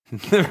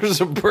There was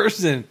a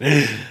person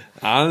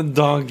on a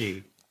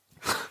donkey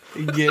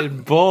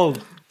getting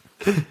pulled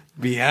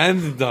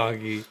behind the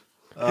donkey.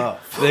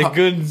 They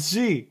couldn't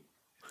see.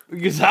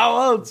 Because how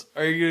else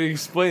are you going to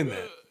explain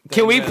that?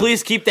 Can we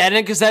please keep that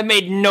in? Because that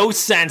made no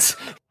sense.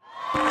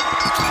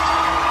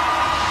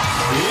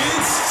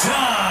 It's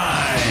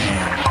time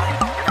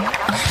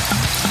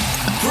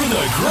for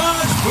the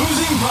Garage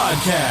Boozing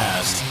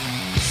Podcast.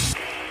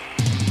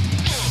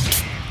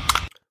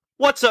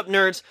 What's up,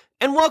 nerds?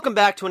 And welcome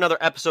back to another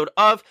episode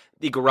of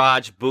the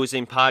Garage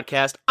Boozing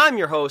Podcast. I'm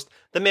your host,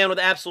 the man with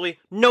absolutely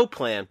no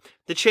plan,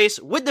 the Chase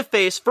with the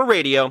face for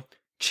radio,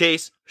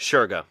 Chase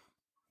Shurga.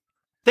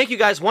 Thank you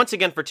guys once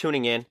again for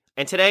tuning in,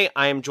 and today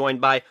I am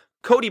joined by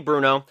Kody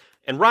Bruno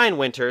and Ryan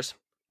Winters,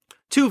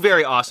 two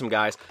very awesome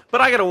guys,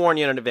 but I gotta warn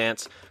you in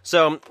advance.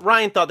 So,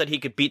 Ryan thought that he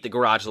could beat the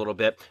garage a little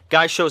bit.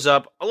 Guy shows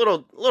up a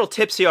little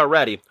tipsy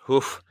already.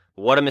 Oof,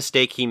 what a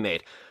mistake he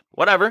made.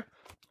 Whatever.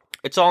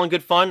 It's all in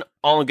good fun,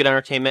 all in good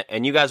entertainment,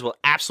 and you guys will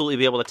absolutely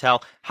be able to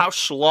tell how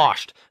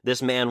sloshed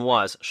this man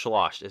was.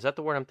 Sloshed. Is that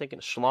the word I'm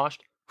thinking?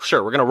 Sloshed?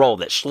 Sure, we're gonna roll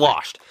with it.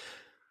 Sloshed.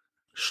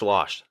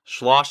 Sloshed.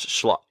 Sloshed.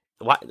 Sloshed.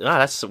 What? No,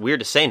 that's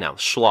weird to say now.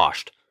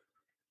 Sloshed.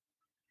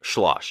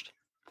 Sloshed.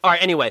 All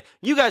right, anyway,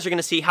 you guys are going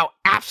to see how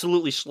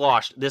absolutely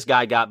sloshed this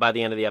guy got by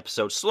the end of the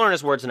episode. Slurring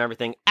his words and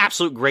everything.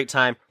 Absolute great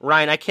time.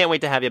 Ryan, I can't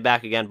wait to have you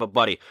back again, but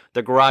buddy,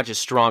 the garage is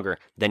stronger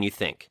than you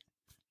think.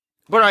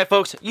 But all right,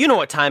 folks, you know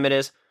what time it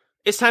is.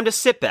 It's time to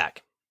sit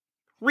back,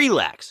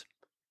 relax,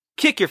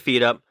 kick your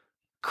feet up,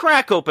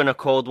 crack open a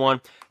cold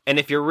one, and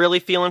if you're really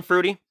feeling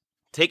fruity,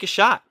 take a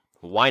shot.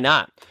 Why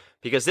not?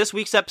 Because this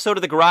week's episode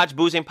of the Garage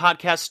Boozing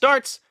Podcast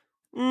starts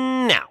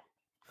now.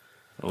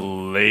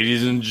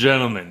 Ladies and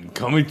gentlemen,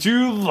 coming to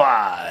you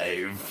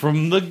live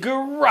from the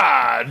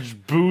Garage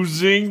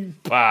Boozing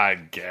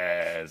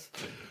Podcast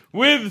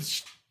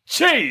with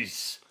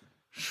Chase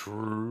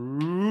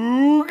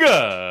Shurga.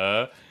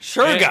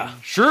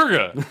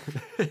 Shurga.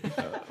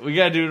 We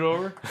gotta do it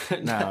over?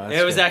 No,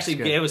 it was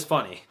it was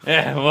funny.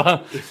 Yeah,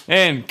 well,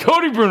 and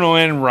Kody Bruno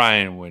and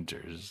Ryan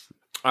Winters.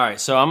 All right,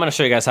 so I'm going to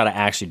show you guys how to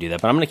actually do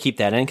that, but I'm going to keep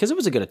that in because it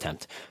was a good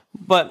attempt.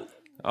 But,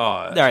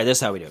 all right, this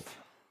is how we do it.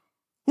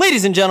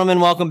 Ladies and gentlemen,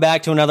 welcome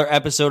back to another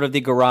episode of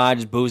the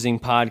Garage Boozing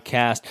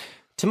Podcast.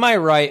 To my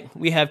right,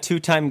 we have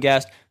two-time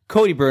guest,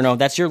 Kody Bruno.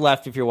 That's your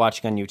left if you're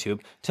watching on YouTube.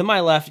 To my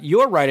left,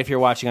 your right if you're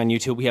watching on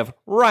YouTube, we have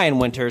Ryan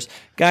Winters.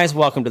 Guys,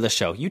 welcome to the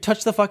show. You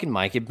touched the fucking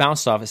mic. It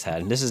bounced off his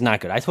head. This is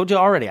not good. I told you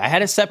already. I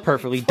had it set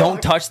perfectly.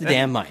 Don't touch the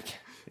damn mic.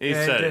 He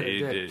said it. He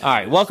did. All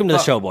right, welcome to the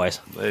show, boys.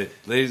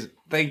 Ladies,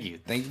 thank you.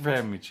 Thank you for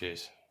having me,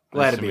 Chase.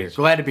 Glad to be here.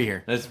 Glad to be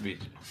here. Nice to meet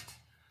you.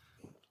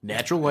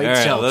 Natural white All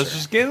right, seltzer. let's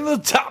just get into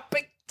the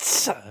topic.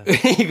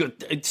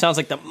 It sounds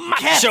like the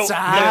macho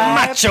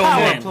power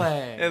man.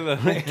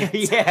 play.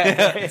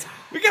 Yeah.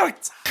 We got a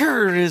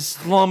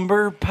Curtis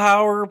Lumber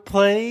power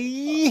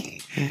play.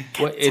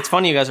 Well, it's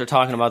funny you guys are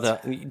talking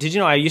about Did you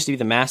know I used to be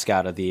the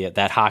mascot of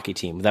that hockey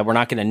team that we're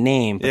not going to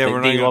name? But Yeah,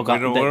 we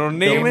don't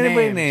name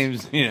anybody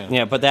names.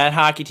 Yeah, but that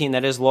hockey team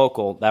that is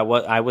local,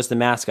 I was the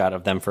mascot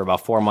of them for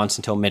about 4 months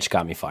until Mitch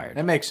got me fired.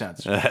 That makes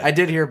sense. I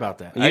did hear about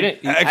that. You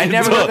didn't, I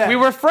never knew that. We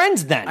were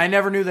friends then. I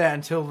never knew that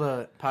until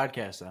the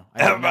podcast, though.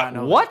 I did not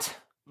know what? That.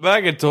 But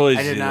I could totally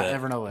I see did not that.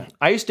 ever know that.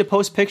 I used to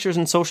post pictures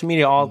on social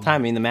media all the time.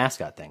 I mean, the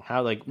mascot thing.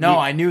 How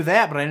I knew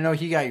that, but I didn't know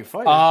he got you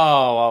fired.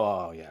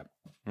 Oh, yeah.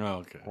 Oh,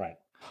 okay. Right.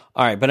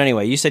 All right, but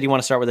anyway, you said you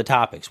want to start with the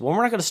topics. Well,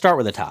 we're not going to start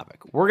with a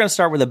topic. We're going to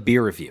start with a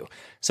beer review.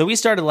 So we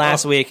started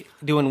last week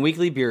doing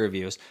weekly beer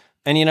reviews.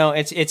 And,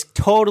 it's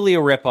totally a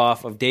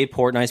ripoff of Dave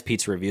Portnoy's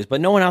pizza reviews,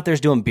 but no one out there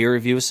is doing beer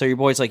reviews, so your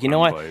boy's like, you know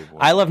what?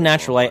 I love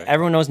Natural Light.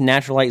 Everyone knows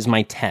Natural Light is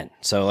my 10.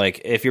 So,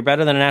 if you're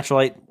better than a Natural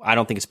Light, I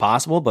don't think it's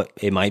possible, but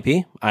it might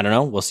be. I don't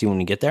know. We'll see when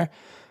we get there.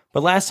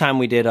 But last time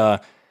we did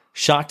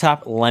Shock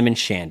Top Lemon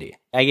Shandy.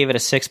 I gave it a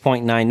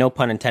 6.9, no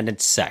pun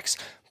intended, sex.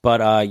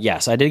 But,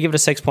 yes, I did give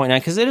it a 6.9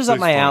 because it is up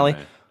my alley.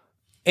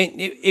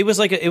 It was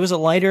it was a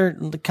lighter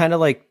kind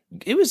of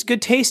it was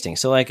good tasting.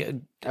 So I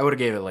would have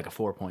gave it like a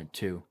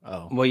 4.2.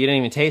 Oh, well, you didn't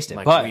even taste it.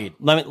 Like but weed.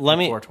 let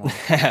me 420.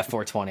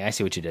 420. I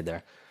see what you did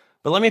there.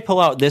 But let me pull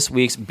out this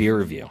week's beer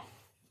review.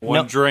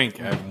 One drink.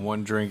 Everybody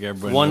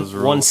knows the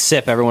rules. One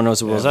sip. Everyone knows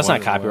the rules. That's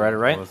not copyrighted,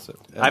 right?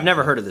 Yeah. I've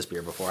never heard of this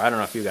beer before. I don't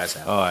know if you guys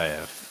have. Oh, I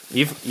have.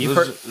 You've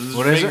heard.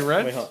 What is it?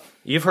 Red? Wait, hold on.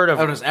 You've heard of?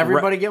 Oh, does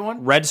everybody get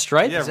one? Red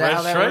Stripe? Yeah, Is that Red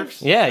how that Stripes?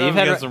 works? Yeah, you've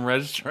had some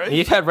Red Stripes.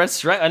 You've had Red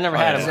Stripe. I never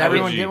had Does them.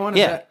 everyone get one?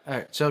 Yeah. All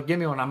right, so give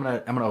me one. I'm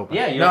gonna open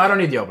Yeah, it. No, I don't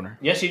need the opener.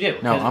 Yes, you do.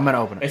 No, I'm gonna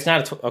open it. It's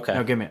not a. Okay.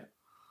 No, give me it.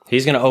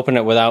 He's gonna open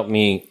it without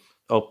me.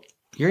 Oh,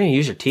 you're gonna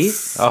use your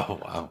teeth? Oh,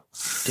 wow.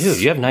 Dude,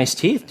 you have nice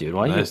teeth, dude.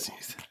 Why Nice you?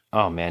 teeth.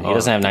 Oh man, he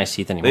doesn't have nice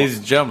teeth anymore. Ladies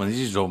and gentlemen,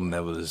 he's just opening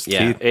that with his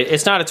Yeah, teeth.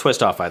 it's not a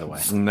twist off, by the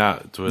way.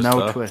 Not twist No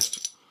up.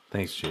 twist.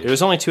 Thanks, Chase. It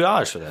was only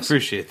 $2 for this.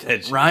 Appreciate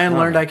that. Ryan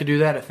learned I could do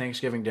that at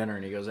Thanksgiving dinner,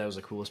 and he goes, "That was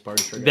the coolest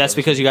party trick." That's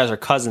because you guys are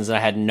cousins, and I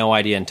had no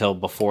idea until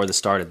before this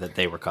started that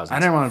they were cousins.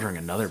 I didn't want to drink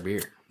another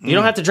beer. You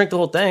don't have to drink the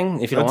whole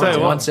thing if you don't I'll want tell to.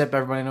 you what. One sip,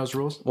 everybody knows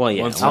rules. Well,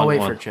 yeah. I'll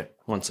wait for Chip.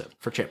 One sip.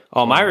 For Chip.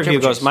 Oh, my review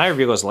Triple goes. cheese. My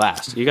review goes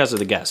last. You guys are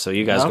the guests, so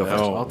you guys go Okay,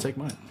 first. I'll take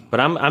mine. But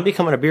I'm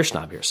becoming a beer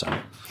snob here, so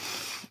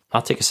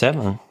I'll take a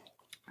 7.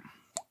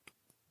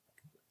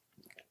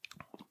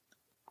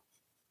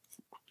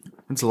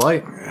 It's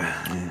light.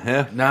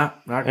 Yeah.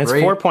 Not It's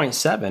great.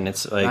 4.7.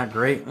 It's like Not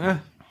great.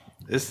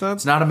 It's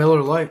It's not a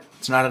Miller Lite.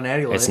 It's not a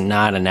Natty Light. it's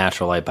not a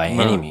natural light by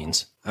any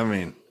means. I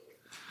mean,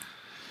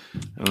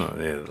 I'm not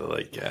the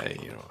light guy,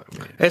 you know what I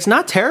mean? It's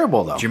not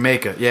terrible though.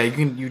 Jamaica. Yeah,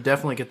 you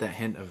definitely get that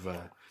hint of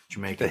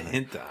Jamaica. The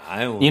hint of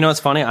island. You know what's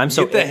funny? I'm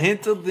so Get the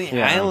hint of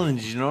the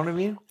islands, you know what I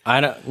mean?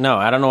 I don't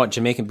know what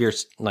Jamaican beer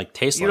like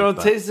tastes You like.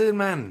 don't taste it,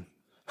 man.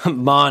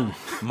 Mon.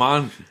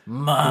 Man.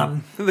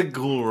 Mom. The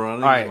cool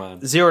running, All right,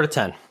 man. 0 to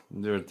 10.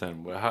 0 to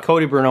 10. How,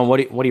 Cody Bruno, what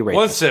do you rate?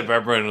 one this? sip,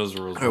 everybody knows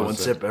the rules. All right, one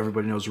sip.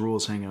 Everybody knows the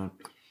rules. Hang on.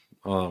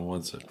 Hold on,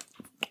 one sip.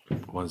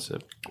 One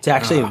sip. It's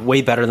actually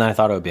way better than I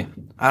thought it would be.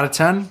 Out of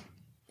 10,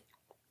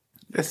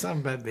 That's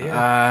not bad beer.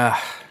 I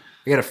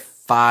got a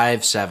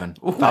 5.7.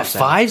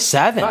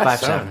 5.7. 5.7.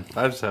 5.7.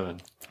 5.7.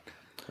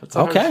 That's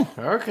Okay.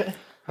 Okay.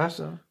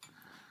 5.7.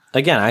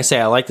 Again, I say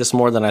I like this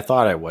more than I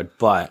thought I would,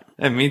 but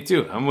Yeah, me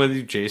too. I'm with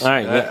you, Jason. All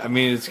right, yeah. I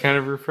mean, it's kind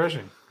of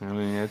refreshing. I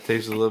mean, it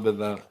tastes a little bit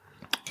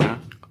that.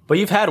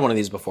 you've had one of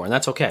these before, and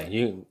that's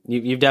okay.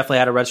 You've definitely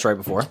had a red stripe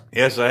before.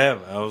 Yes, I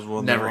have. I was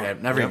one.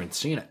 Never even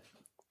seen it.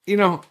 You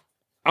know,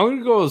 I'm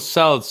gonna go with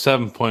solid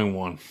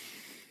 7.1.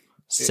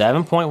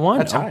 7.1.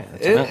 That's high.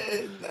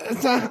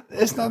 That's high.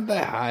 It's not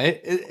that high.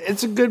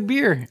 It's a good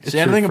beer. It's See,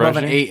 anything above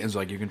an refreshing. 8 is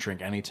like you can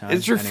drink anytime.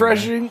 It's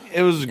refreshing.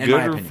 It was a my good,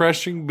 opinion.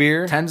 refreshing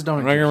beer. 10s don't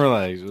I'm not gonna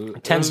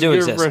relax. Tens It do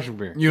was a good, exist. refreshing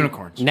beer.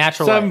 Unicorns.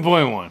 Natural light.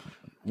 7.1.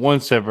 One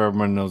sip.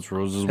 Everyone knows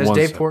rules. Is Has one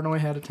Dave sip. Portnoy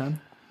had a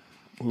 10?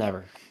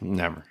 Never.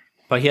 Never.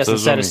 But he hasn't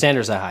Those set are his me.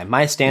 standards that high.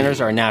 My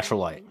standards are a natural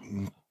light.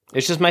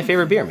 It's just my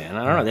favorite beer, man.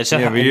 I don't know. That's just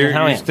Yeah, how, but your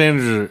how I am.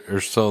 standards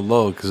are so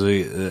low because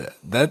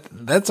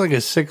that's like a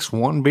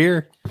 6.1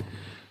 beer.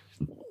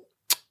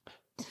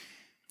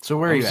 So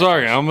where are you I'm at?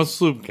 sorry, I'm a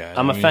sloop guy.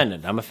 I'm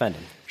offended.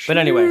 But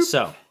anyway,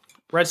 so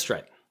red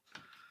stripe.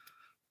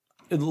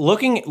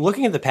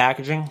 Looking at the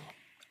packaging,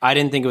 I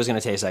didn't think it was going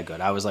to taste that good.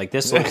 I was like,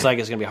 this looks like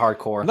it's going to be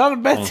hardcore. Not a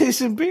bad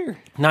tasting beer.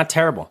 Not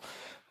terrible.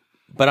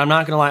 But I'm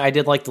not going to lie, I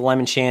did like the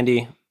lemon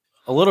shandy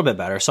a little bit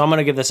better. So I'm going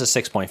to give this a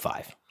 6.5.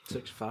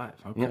 6.5.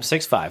 Okay. Yep,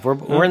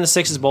 6.5. We're in the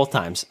sixes both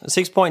times.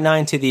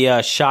 6.9 to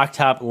the shock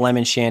top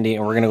lemon shandy,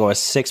 and we're going to go a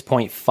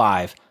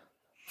 6.5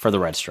 for the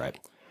red stripe.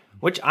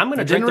 Which I'm going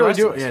to It drink didn't the really rest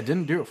do of it. this. Yeah, it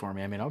didn't do it for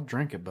me. I mean, I'll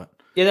drink it, but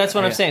Yeah, that's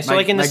what I'm saying. So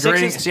like in the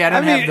grading, sixes, see, I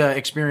didn't I have mean- the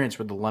experience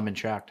with the lemon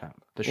shock top.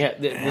 yeah,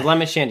 the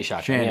lemon shandy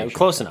shock. Shandy Yeah, shock.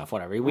 close enough.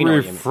 Whatever. We know what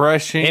you mean.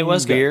 Refreshing It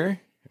was good.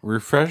 beer.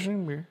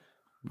 Refreshing beer.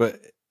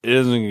 But it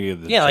isn't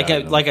good. Yeah,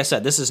 like I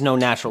said, this is no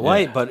natural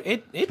light, but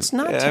it's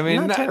not. I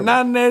mean, not terrible.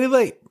 not Natty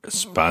Light.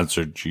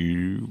 Sponsored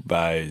you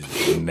by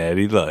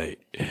Natty Light.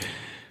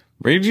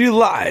 Read you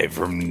live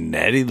from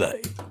Natty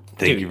Light.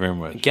 Thank you very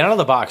much. Get out of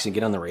the box and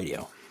get on the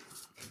radio.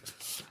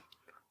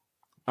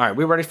 All right,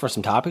 we ready for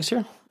some topics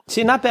here?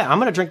 See, not bad. I'm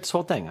going to drink this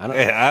whole thing.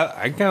 Yeah,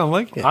 I kind of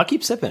like it. I'll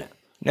keep sipping it.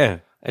 Yeah.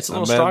 It's a Not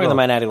little bad stronger at than all.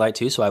 my Natty Light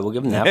too, so I will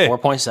give them that. Hey.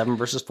 4.7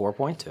 versus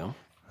 4.2.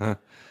 I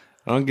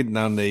don't get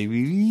down to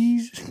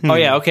ABVs. Oh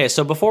yeah, okay.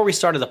 So before we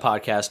started the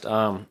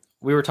podcast,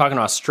 we were talking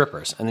about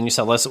strippers, and then you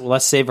said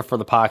let's save it for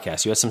the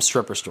podcast. You had some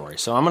stripper stories,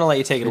 so I'm going to let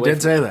you take it You away.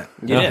 did say that.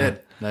 You did.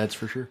 That's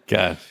for sure.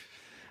 God.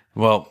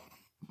 Well,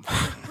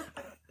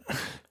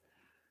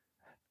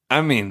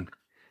 I mean,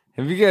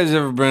 have you guys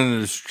ever been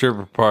to a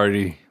stripper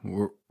party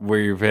where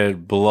you've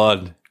had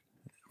blood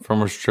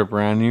from a stripper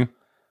on you?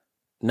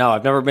 No,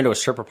 I've never been to a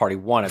stripper party.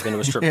 One, I've been to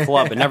a strip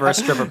club, but never a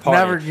stripper party.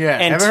 Never, yeah.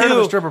 And Haven't heard of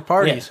the stripper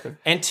parties. yeah.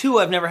 And two,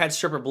 I've never had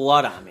stripper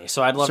blood on me,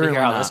 so I'd love to Certainly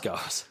hear how not. this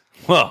goes.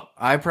 Well,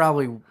 I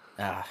probably.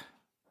 I'd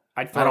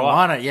I throw don't up.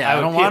 want it. Yeah, I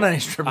would don't want puke. any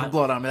stripper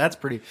blood on me. That's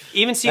pretty.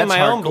 Even seeing That's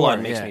my own hardcore,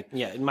 blood makes yeah. me.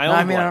 Yeah, my No, own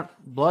I mean, blood.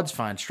 blood's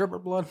fine. Stripper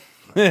blood.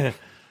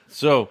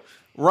 so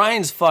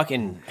Ryan's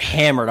fucking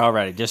hammered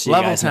already. Just so you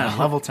Level guys 10. know.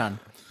 Level 10.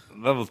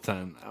 level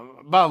 10. I'm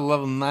about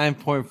level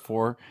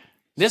 9.4.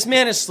 This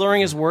man is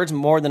slurring his words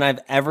more than I've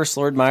ever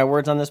slurred my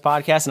words on this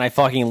podcast, and I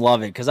fucking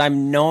love it because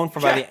I'm known for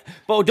by the.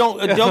 But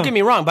don't get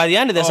me wrong. By the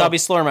end of this, I'll be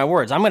slurring my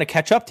words. I'm going to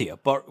catch up to you.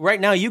 But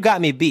right now, you got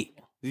me beat.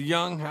 The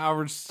young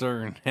Howard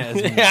Stern has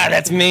me. Yeah,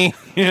 that's me.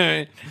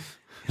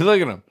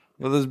 Look at him.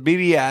 With his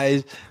beady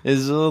eyes,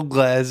 his little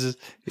glasses.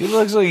 He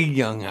looks like a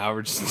young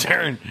Howard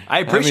Stern. I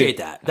appreciate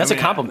that. That's a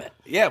compliment.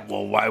 Yeah,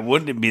 well, why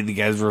wouldn't it be? The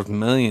guy's worth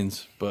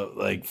millions. But,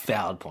 like,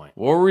 Valid point.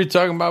 what were we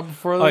talking about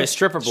before this? Oh, yeah,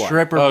 stripper blood.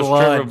 Stripper Oh,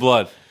 blood. stripper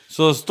blood.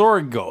 So the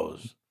story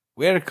goes,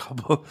 we had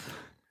a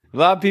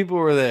lot of people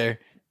were there,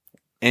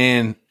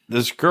 and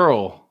this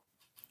girl,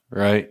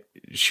 right,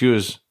 she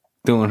was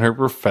doing her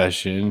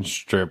profession,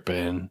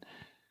 stripping,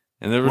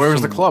 and there was Where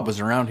was the club? Was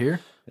it around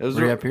here? It was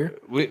Were you up here?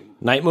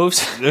 Night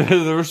moves.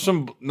 There was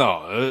some,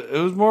 no, it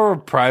was more of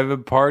a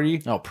private party,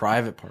 No,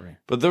 private party.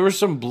 but there was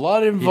some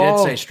blood You did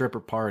involved. say stripper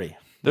party.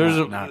 There's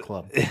not a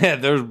club. Yeah,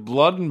 there was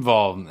blood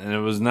involved, and it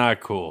was not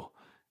cool.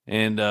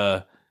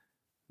 And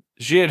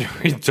she had to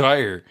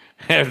retire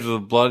after the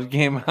blood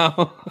came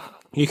out.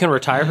 You can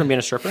retire from being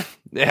a stripper?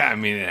 Yeah, I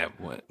mean,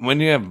 when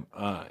you have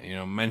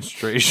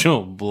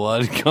menstruational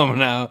blood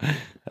coming out,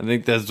 I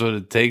think that's what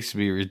it takes to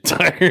be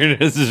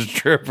retired as a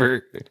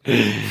stripper.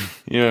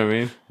 You know what I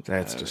mean?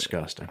 That's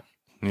disgusting.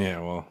 Yeah,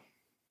 well,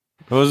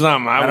 it was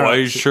not my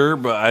white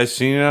shirt, but I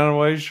seen it on a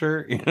white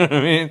shirt. You know what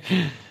I mean?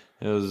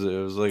 It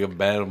was like a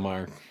battle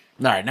mark.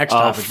 All right, next A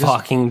topic.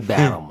 fucking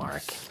battle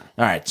mark.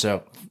 All right,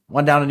 so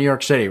went down to New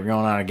York City. We're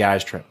going on a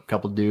guy's trip. A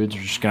couple dudes.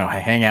 We're just going to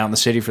hang out in the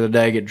city for the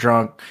day, get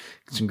drunk,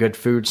 get some good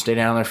food, stay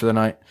down there for the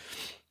night.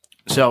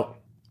 So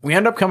we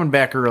end up coming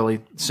back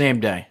early, same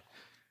day.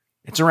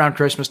 It's around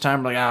Christmas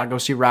time. We're like, go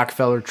see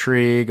Rockefeller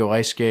Tree, go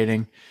ice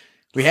skating.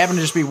 We happen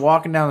to just be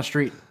walking down the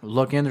street,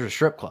 look in, there's a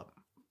strip club.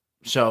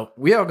 So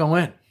we all go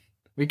in.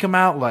 We come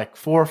out like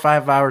 4 or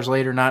 5 hours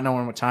later, not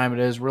knowing what time it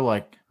is. We're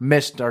like,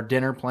 missed our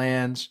dinner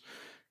plans.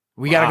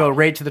 We got to go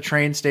right to the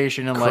train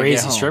station and Crazy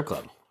get home. strip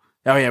club.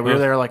 Oh, yeah, we were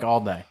there like all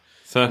day.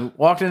 So We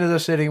walked into the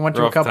city, went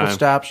to a couple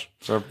stops.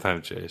 rough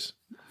time, Chase.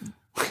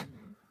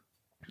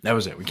 That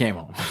was it. We came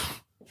home.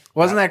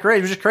 Wasn't that great?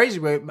 It was just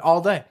crazy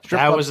all day.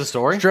 That was the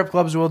story? Strip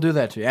clubs will do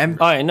that to you. And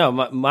Oh, yeah, no,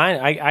 mine.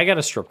 I got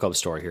a strip club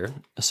story here.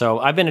 So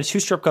I've been to 2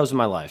 strip clubs in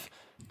my life.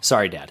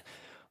 Sorry, Dad,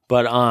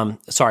 but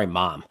sorry,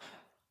 Mom.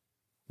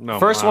 No,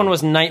 First one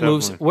was Night definitely.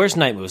 Moves. Where's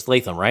Night Moves?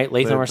 Latham, right?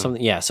 Latham or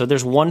something. Yeah. So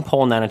there's one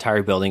pole in that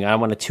entire building. I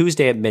went a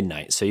Tuesday at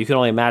midnight. So you can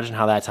only imagine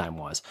how that time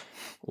was.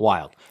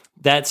 Wild.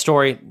 That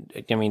story,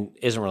 I mean,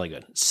 isn't really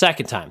good.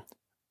 Second time,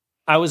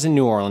 I was in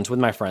New Orleans with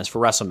my friends for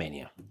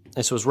WrestleMania.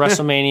 This was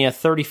WrestleMania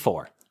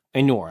 34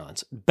 in New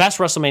Orleans. Best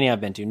WrestleMania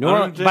I've been to. New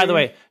Orleans, by the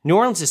way, New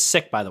Orleans is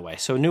sick, by the way.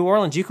 So New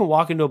Orleans, you can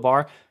walk into a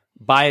bar,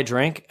 buy a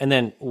drink, and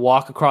then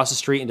walk across the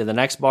street into the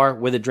next bar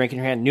with a drink in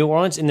your hand. New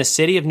Orleans, in the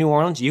city of New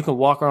Orleans, you can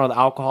walk around with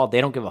alcohol. They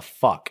don't give a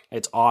fuck.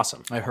 It's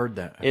awesome. I heard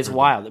that. It's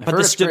wild. But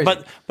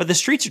the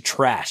streets are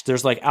trashed.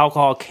 There's like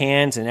alcohol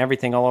cans and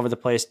everything all over the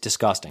place.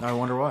 Disgusting. I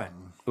wonder why.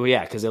 Well,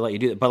 yeah, because they let you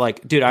do that. But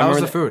like, dude, I How was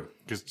remember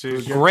the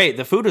food? great.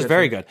 The food was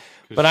very good.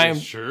 But I'm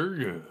sure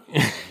good.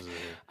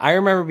 I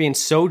remember being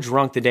so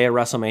drunk the day of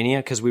WrestleMania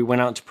because we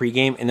went out to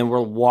pregame and then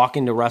we're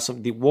walking to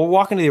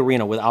the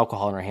arena with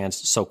alcohol in our hands.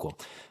 So cool.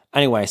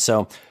 Anyway,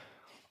 so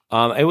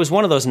it was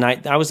one of those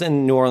nights. I was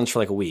in New Orleans for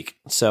like a week.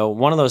 So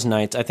one of those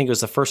nights, I think it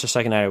was the first or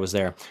second night I was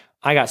there.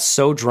 I got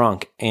so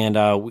drunk and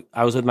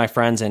I was with my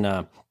friends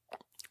and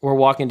we're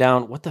walking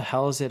down. What the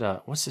hell is it?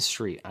 What's the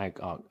street?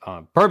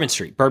 Bourbon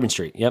Street. Bourbon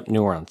Street. Yep,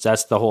 New Orleans.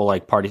 That's the whole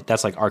like party.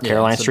 That's like our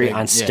Caroline Street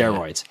on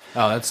steroids.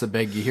 Oh, that's the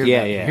big. You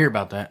hear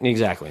about that.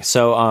 Exactly.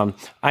 So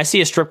I see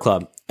a strip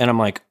club and I'm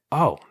like,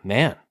 oh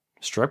man,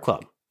 strip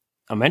club.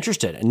 I'm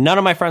interested. And none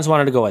of my friends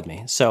wanted to go with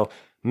me. So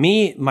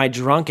my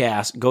drunk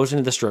ass goes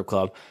into the strip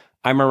club.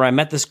 I remember I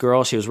met this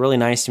girl. She was really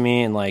nice to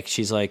me and like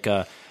she's like,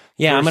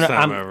 I'm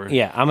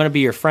gonna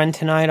be your friend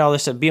tonight. All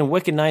this stuff, being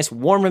wicked nice,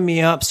 warming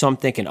me up. So I'm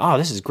thinking, oh,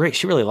 this is great.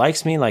 She really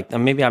likes me. Like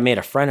maybe I made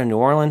a friend in New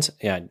Orleans.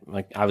 Yeah,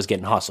 like I was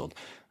getting hustled.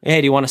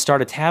 Hey, do you want to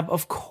start a tab?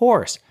 Of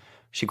course.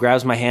 She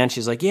grabs my hand.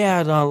 She's like,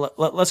 yeah,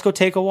 let's go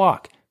take a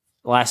walk.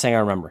 Last thing I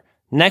remember.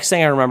 Next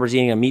thing I remember is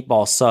eating a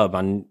meatball sub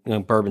on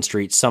Bourbon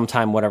Street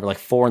sometime, whatever, like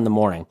 4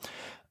 a.m.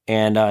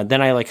 And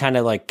then I kind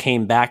of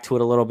came back to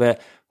it a little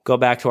bit. Go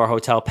back to our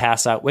hotel,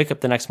 pass out, wake up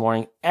the next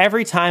morning.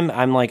 Every time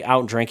I'm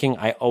out drinking,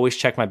 I always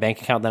check my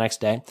bank account the next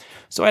day.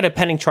 So I had a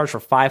pending charge for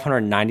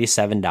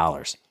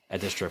 $597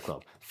 at this strip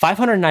club.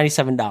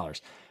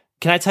 $597.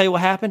 Can I tell you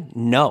what happened?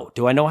 No.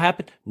 Do I know what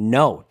happened?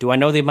 No. Do I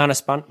know the amount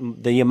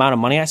of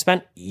money I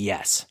spent?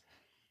 Yes.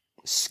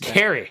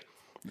 Scary.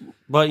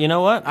 But you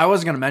know what? I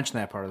wasn't going to mention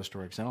that part of the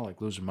story because I don't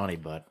like losing money,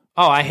 but...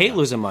 Oh, I hate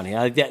losing money.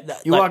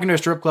 You walk into a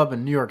strip club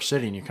in New York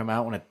City and you come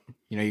out when it...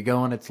 you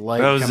go in, it's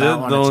light. That was come out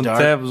it. when The it's dark.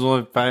 tab was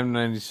only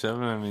 $5.97.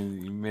 I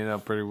mean, you made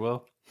out pretty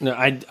well. No,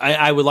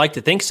 I would like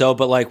to think so,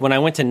 but when I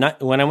went to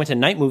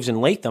Night Moves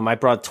in Latham, I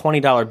brought a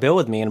 $20 bill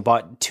with me and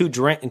bought two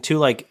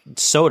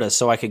sodas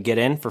so I could get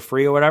in for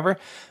free or whatever,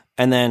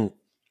 and then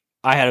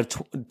I had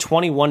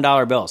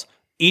 $21 bills.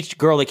 Each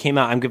girl that came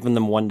out, I'm giving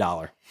them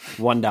 $1.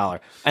 And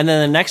then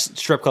the next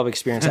strip club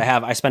experience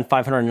I spent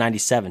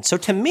 $597. So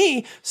to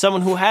me,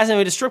 someone who hasn't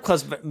been to strip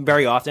clubs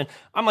very often,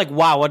 I'm like,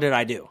 wow, what did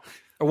I do?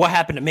 Or what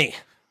happened to me?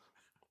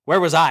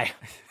 Where was I?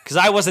 Because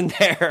I wasn't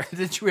there.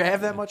 Did you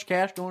have that much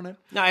cash going in?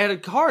 No, I had a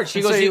card.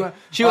 She goes, do you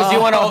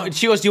want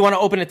to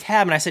open a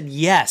tab? And I said,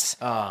 yes.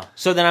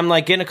 So then I'm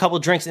getting a couple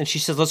of drinks, and she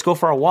says, let's go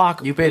for a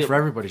walk. You paid for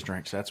everybody's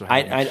drinks. That's what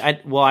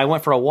happened. I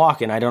went for a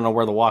walk, and I don't know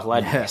where the walk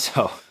led me.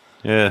 So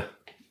Yeah.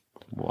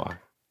 Walk.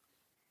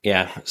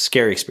 yeah,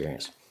 scary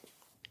experience.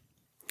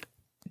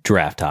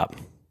 Draft Top.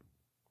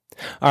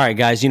 All right,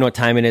 guys, you know what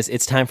time it is.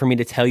 It's time for me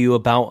to tell you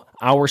about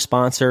our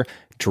sponsor,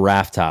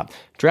 Draft Top.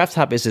 Draft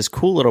Top is this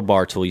cool little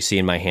bar tool you see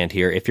in my hand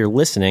here. If you're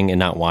listening and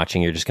not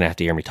watching, you're just going to have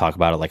to hear me talk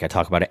about it like I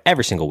talk about it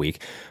every single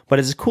week. But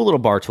it's this cool little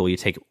bar tool you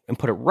take and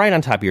put it right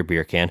on top of your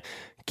beer can,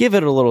 give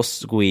it a little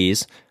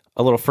squeeze,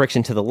 a little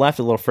friction to the left,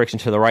 a little friction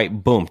to the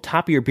right, boom,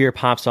 top of your beer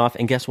pops off,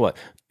 and guess what?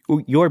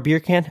 Your beer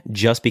can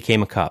just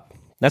became a cup.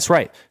 That's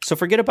right. So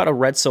forget about a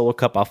red Solo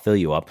cup, I'll fill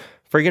you up.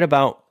 Forget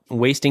about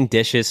wasting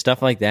dishes,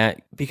 stuff like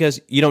that, because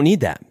you don't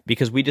need that,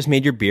 because we just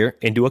made your beer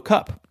into a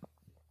cup.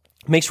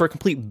 Makes for a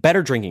complete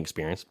better drinking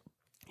experience.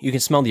 You can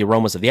smell the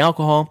aromas of the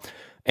alcohol,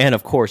 and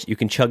of course, you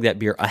can chug that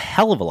beer a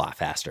hell of a lot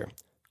faster.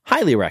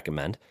 Highly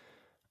recommend.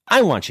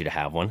 I want you to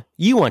have one.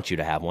 You want you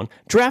to have one.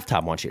 Draft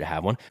Top wants you to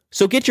have one.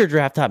 So get your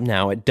Draft Top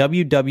now at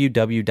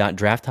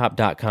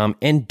www.drafttop.com,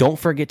 and don't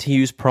forget to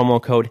use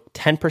promo code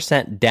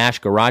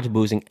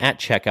 10%-GarageBoozing at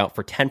checkout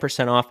for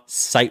 10% off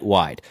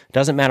site-wide.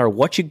 Doesn't matter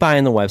what you buy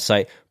on the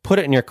website, put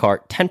it in your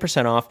cart,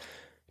 10% off,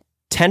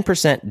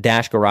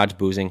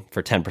 10%-GarageBoozing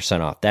for 10%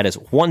 off. That is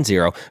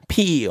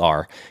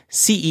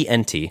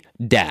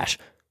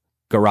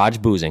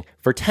 10%-GarageBoozing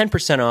for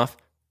 10% off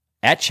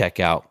at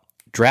checkout,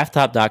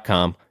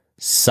 drafttop.com,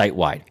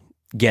 site-wide.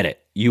 Get it.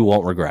 You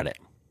won't regret it.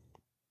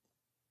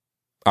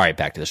 All right,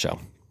 back to the show.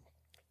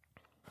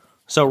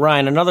 So,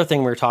 Ryan, another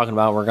thing we were talking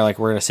about, we're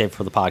gonna save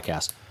for the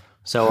podcast.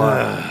 So,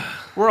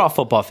 we're all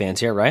football fans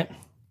here, right?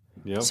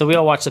 Yep. So we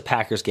all watched the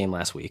Packers game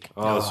last week.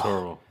 Oh, it's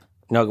horrible.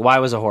 No, why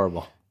was it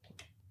horrible?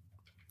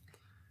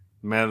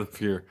 Mad with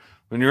fear.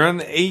 When you're on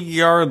the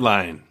 8-yard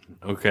line,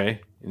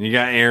 okay, and you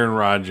got Aaron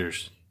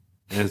Rodgers,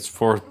 and it's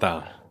 4th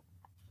down,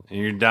 and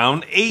you're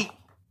down 8,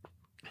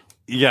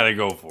 you got to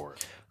go for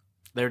it.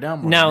 They're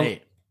down more Now, than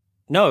 8.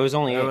 No, it was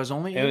only 8. It was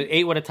only 8? It was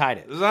 8 would have tied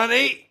it. It was on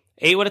 8.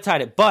 8 would have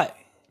tied it. But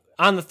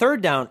on the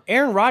 3rd down,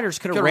 Aaron Rodgers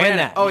could have ran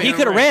that. Oh, he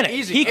could have ran it.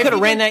 Easy. He could have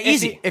ran that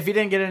easy. If he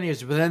didn't get any, he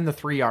was within the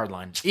 3-yard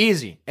line.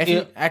 Easy. If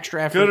he,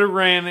 extra effort. Could have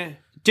ran it.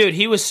 Dude,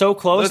 he was so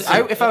close.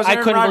 If I was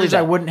Aaron Rodgers,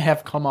 I wouldn't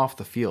have come off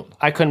the field.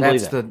 I couldn't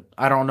believe that.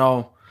 I don't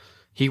know.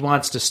 He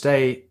wants to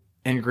stay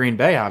in Green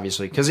Bay,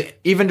 obviously. Because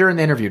even during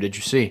the interview, did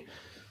you see?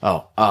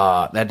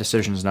 That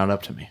decision's not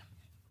up to me.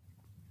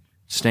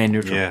 Stay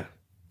neutral. Yeah.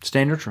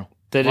 Stay neutral.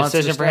 The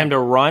decision for him to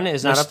run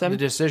is not up to him? The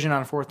decision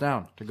on 4th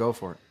down to go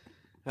for it.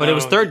 But it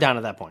was 3rd down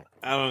at that point.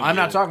 I'm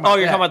not talking about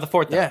you're talking about the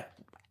 4th down. Yeah.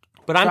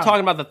 But I'm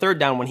talking about the 3rd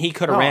down when he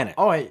could have ran it.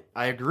 Oh, I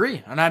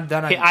agree. And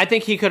I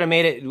think he could have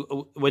made it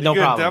with no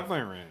problem.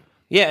 Definitely ran it.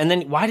 Yeah, and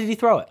then why did he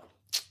throw it?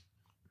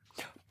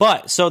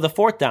 But, so the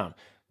 4th down,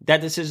 that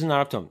decision's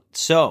not up to him.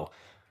 So,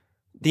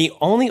 the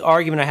only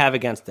argument I have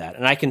against that,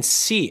 and I can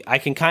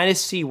kind of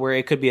see where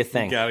it could be a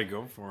thing. You got to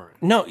go for it.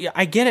 No, yeah,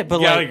 I get it, but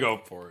You got to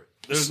go for it.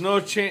 There's no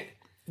chance.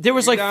 There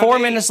was like 4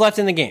 minutes left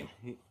in the game.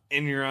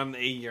 And you're on the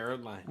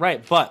 8-yard line.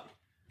 Right, but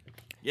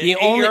The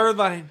 8-yard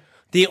line.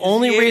 The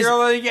only reason,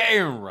 you get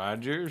Aaron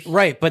Rodgers,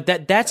 right? But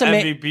that's a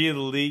MVP of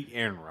the league,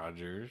 Aaron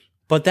Rodgers.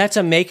 But that's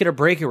a make it or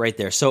break it right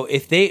there. So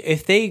if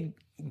they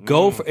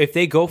go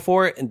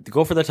for it and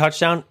go for the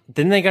touchdown,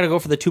 then they got to go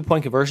for the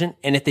 2-point conversion.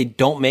 And if they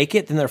don't make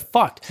it, then they're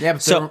fucked. Yeah,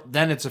 but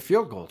then it's a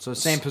field goal. So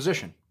same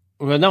position.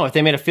 Well, no, if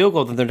they made a field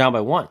goal, then they're down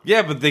by 1.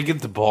 Yeah, but they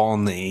get the ball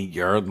on the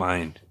 8-yard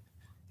line,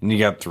 and you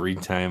got 3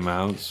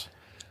 timeouts.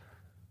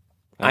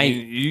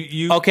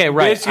 You okay,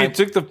 right? Basically,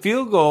 took the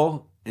field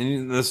goal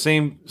in the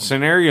same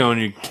scenario,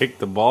 and you kicked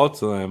the ball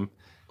to them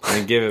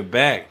and give it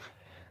back.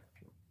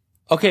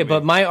 Okay,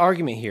 but my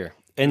argument here,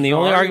 and the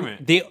only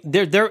argument,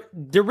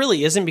 there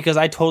really isn't, because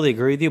I totally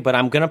agree with you. But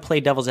I'm gonna play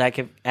devil's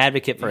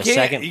advocate for a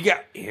second. You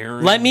got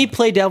Aaron. Let me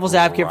play devil's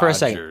advocate for a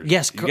second. Rodgers.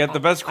 Yes, you got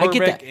the best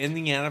quarterback in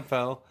the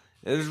NFL.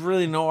 There's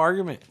really no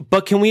argument.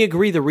 But can we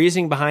agree the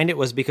reasoning behind it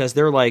was because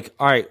they're like,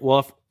 all right, well,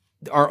 if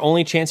our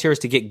only chance here is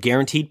to get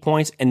guaranteed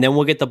points, and then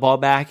we'll get the ball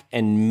back,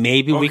 and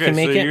maybe we can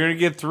make it. You're gonna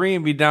get 3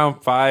 and be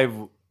down 5.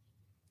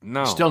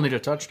 No, still need a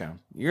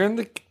touchdown. You're in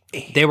the.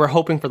 They were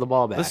hoping for the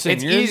ball back. Listen,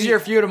 it's easier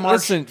for you to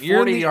march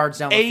 40 yards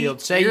down the field.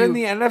 Say you're in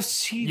the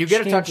NFC. You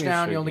get a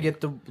touchdown, you only get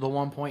the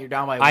 1 point. You're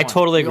down by 1. I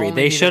totally agree.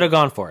 They should have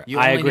gone for it. You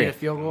I only agree. need a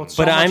field goal. It's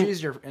so much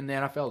easier in the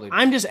NFL.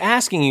 I'm just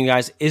asking you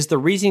guys: is the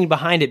reasoning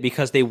behind it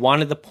because they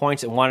wanted the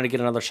points and wanted to get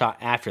another shot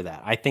after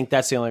that? I think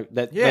that's the only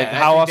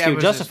how else do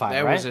you justify it,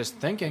 right? That was his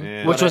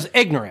thinking, which was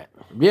ignorant.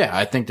 Yeah,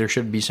 I think there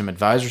should be some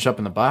advisors up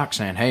in the box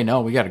saying, "Hey, no,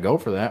 we got to go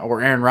for that."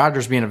 Or Aaron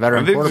Rodgers being a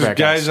veteran quarterback.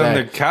 There's guys on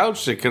the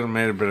couch that could have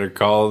made a better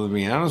call. To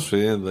be honest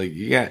with you, like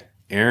you got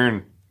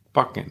Aaron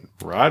fucking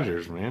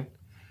Rodgers, man.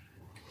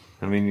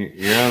 I mean,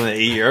 you're on the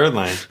 8-yard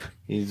line.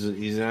 He's an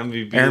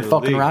MVP. Aaron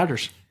fucking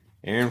Rodgers.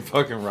 Aaron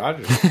fucking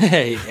Rodgers.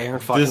 Hey, Aaron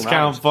fucking Discount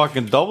Rodgers.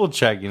 fucking double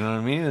check. You know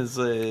what I mean? It's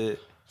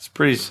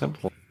pretty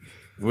simple.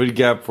 What do you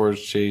got for us,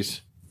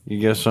 Chase?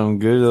 You got something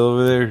good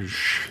over there?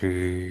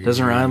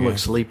 Doesn't Ryan look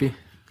sleepy?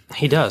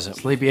 He does.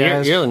 Sleepy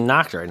ass. You're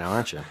knocked right now,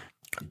 aren't you?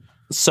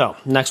 So,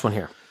 next one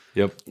here.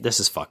 Yep.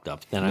 This is fucked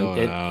up.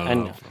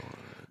 No.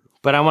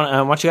 But I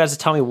want you guys to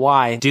tell me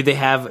why do they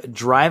have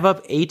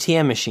drive-up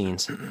ATM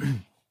machines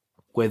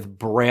with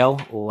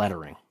Braille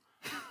lettering?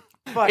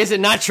 Is it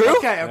not true?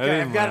 Okay.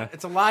 I've got it.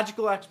 It's a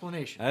logical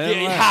explanation.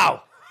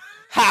 How?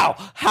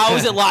 How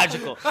is it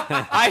logical?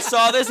 I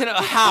saw this and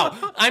how?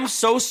 I'm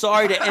so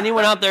sorry to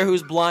anyone out there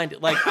who's blind.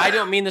 Like, I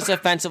don't mean this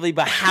offensively,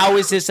 but how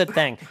is this a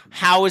thing?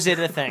 How is it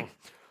a thing?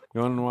 You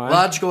want to know why?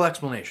 Logical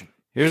explanation.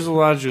 Here's the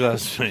logical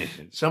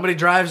explanation. Somebody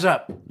drives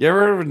up. You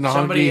ever heard of a donkey?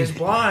 Somebody is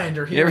blind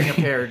or hearing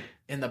impaired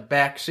in the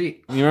back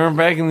seat. You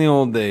remember back in the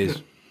old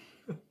days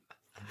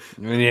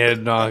when you had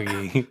a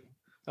donkey?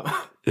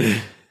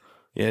 You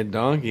had a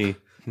donkey.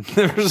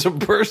 There was a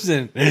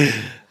person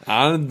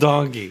on a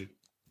donkey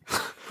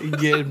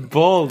getting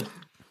pulled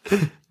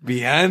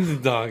behind the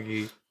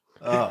donkey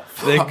Oh,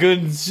 they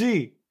couldn't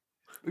see.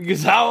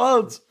 Because how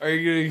else are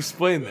you going to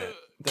explain that?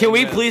 Can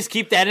we please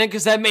keep that in?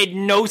 Because that made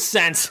no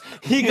sense.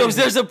 He goes,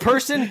 there's a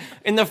person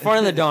in the front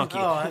of the donkey,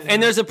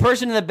 and there's a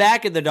person in the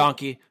back of the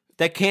donkey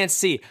that can't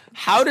see.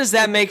 How does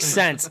that make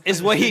sense,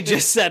 is what he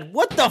just said.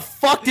 What the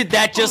fuck did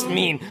that just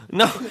mean?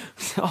 No.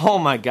 Oh,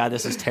 my God,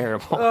 this is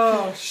terrible.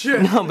 Oh,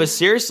 shit. No, but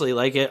seriously,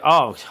 like it.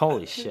 Oh,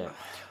 holy shit.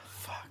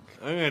 Fuck.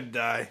 I'm going to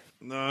die.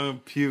 No, I'm going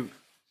to puke.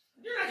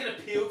 You're not going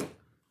to puke.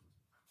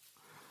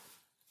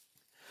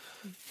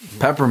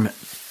 peppermint.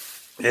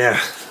 Yeah.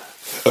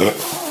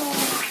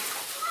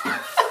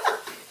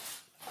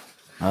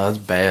 Oh, that's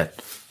bad.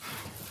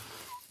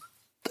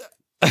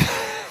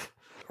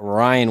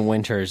 Ryan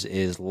Winters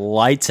is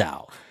lights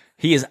out.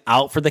 He is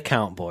out for the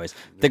count, boys.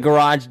 The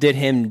garage did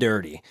him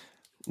dirty.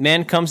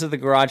 Man comes to the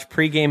garage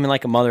pre-gaming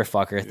like a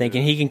motherfucker,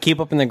 thinking he can keep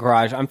up in the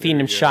garage. I'm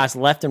feeding him shots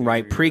left and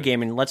right,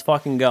 pre-gaming. Let's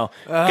fucking go.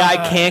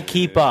 Guy can't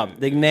keep up.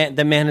 The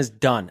man is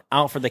done.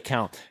 Out for the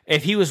count.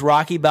 If he was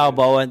Rocky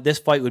Balboa, this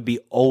fight would be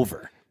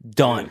over.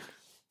 Done.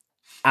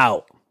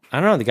 Out. I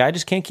don't know. The guy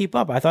just can't keep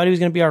up. I thought he was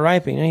going to be all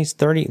right, but he's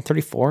 30,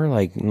 34,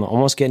 like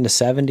almost getting to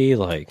 70.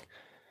 Like,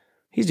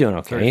 he's doing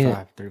okay.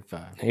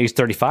 35. He's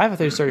 35? I thought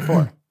he was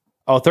 34.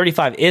 Oh,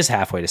 35 is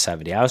halfway to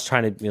 70. I was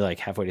trying to be like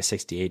halfway to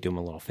 68, do him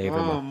a little favor.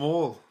 Oh, I'm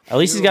old. At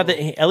least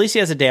at least he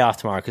has a day off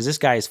tomorrow, because this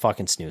guy is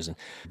fucking snoozing.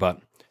 But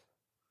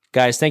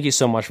guys, thank you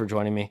so much for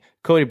joining me.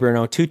 Kody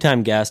Bruno,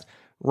 2-time guest.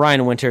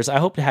 Ryan Winters, I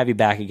hope to have you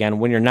back again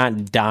when you're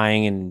not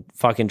dying and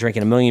fucking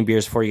drinking a million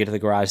beers before you get to the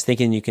garage,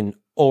 thinking you can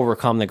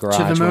overcome the garage.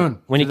 To the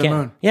moon. When To you the can't.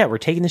 moon. Yeah, we're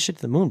taking this shit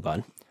to the moon,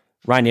 bud.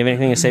 Ryan, do you have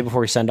anything to say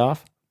before we send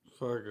off?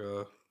 Fuck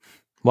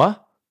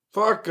What?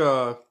 Fuck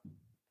Are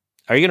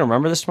you going to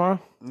remember this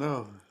tomorrow?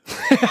 No.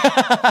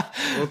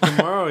 Well,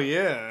 tomorrow,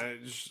 yeah.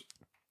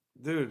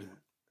 Dude.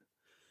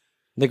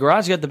 The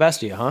garage got the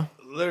best of you, huh?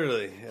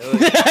 Literally.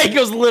 He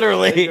goes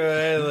literally. I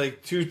had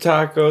like 2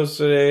 tacos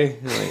today,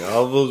 like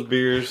all those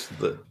beers.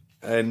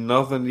 I had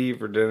nothing to eat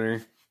for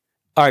dinner.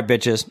 All right,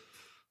 bitches.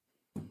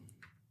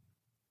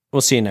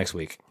 We'll see you next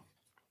week.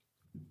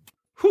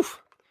 Whew.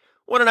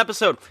 What an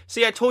episode.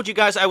 See, I told you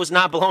guys I was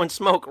not blowing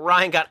smoke.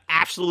 Ryan got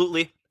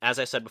absolutely, as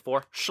I said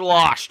before,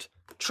 sloshed,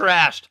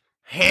 trashed,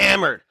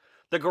 hammered.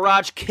 The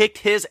garage kicked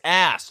his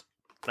ass.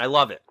 And I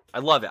love it. I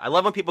love it. I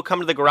love when people come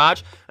to the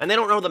garage and they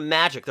don't know the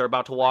magic they're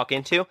about to walk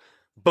into.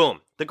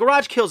 Boom. The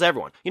garage kills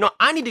everyone. You know,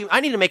 I need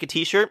to make a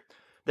t-shirt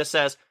that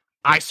says,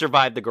 I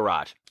survived the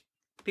garage.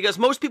 Because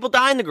most people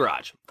die in the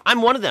garage.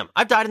 I'm one of them.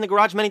 I've died in the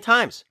garage many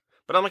times.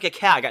 But I'm like a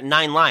cat. I got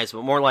 9 lives,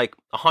 but more like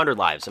 100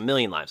 lives,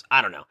 1,000,000 lives.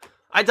 I don't know.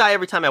 I die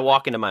every time I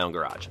walk into my own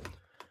garage.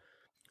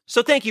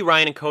 So thank you,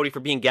 Ryan and Kody, for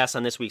being guests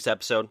on this week's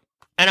episode.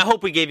 And I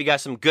hope we gave you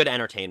guys some good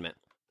entertainment.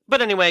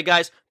 But anyway,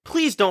 guys,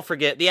 please don't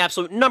forget the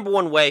absolute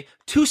 #1 way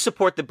to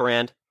support the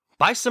brand.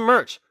 Buy some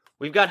merch.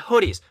 We've got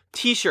hoodies,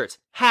 t-shirts,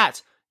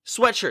 hats,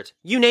 sweatshirts,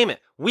 you name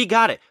it. We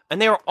got it. And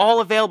they are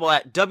all available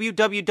at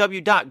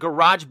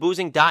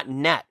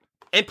www.garageboozing.net.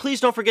 And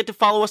please don't forget to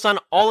follow us on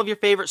all of your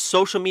favorite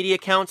social media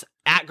accounts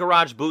at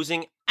Garage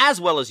Boozing,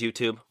 as well as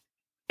YouTube.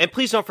 And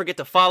please don't forget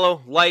to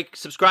follow, like,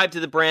 subscribe to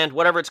the brand,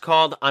 whatever it's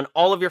called, on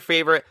all of your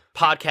favorite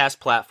podcast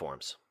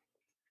platforms.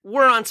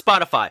 We're on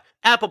Spotify,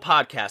 Apple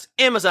Podcasts,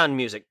 Amazon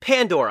Music,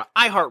 Pandora,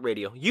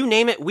 iHeartRadio, you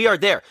name it, we are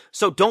there.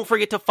 So don't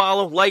forget to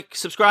follow, like,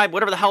 subscribe,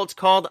 whatever the hell it's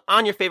called,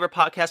 on your favorite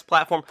podcast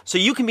platform so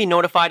you can be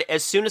notified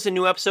as soon as a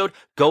new episode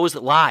goes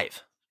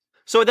live.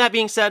 So with that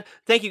being said,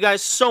 thank you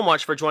guys so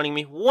much for joining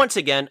me once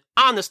again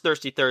on this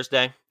Thirsty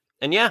Thursday.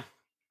 And yeah,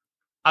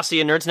 I'll see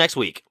you nerds next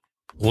week.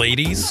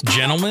 Ladies,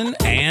 gentlemen,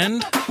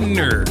 and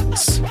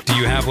nerds. Do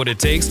you have what it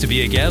takes to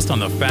be a guest on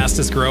the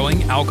fastest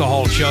growing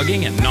alcohol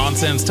chugging and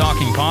nonsense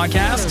talking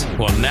podcast?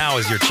 Well, now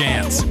is your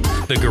chance.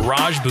 The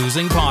Garage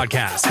Boozing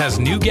Podcast has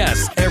new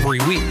guests every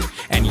week,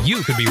 and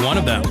you could be one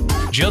of them.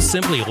 Just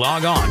simply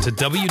log on to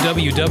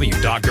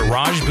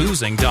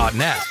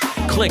www.garageboozing.net.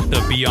 Click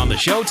the Be on the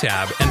Show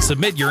tab and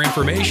submit your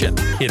information.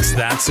 It's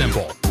that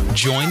simple.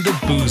 Join the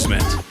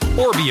boozement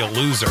or be a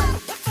loser.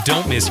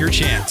 Don't miss your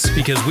chance,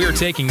 because we're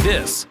taking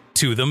this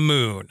to the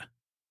moon.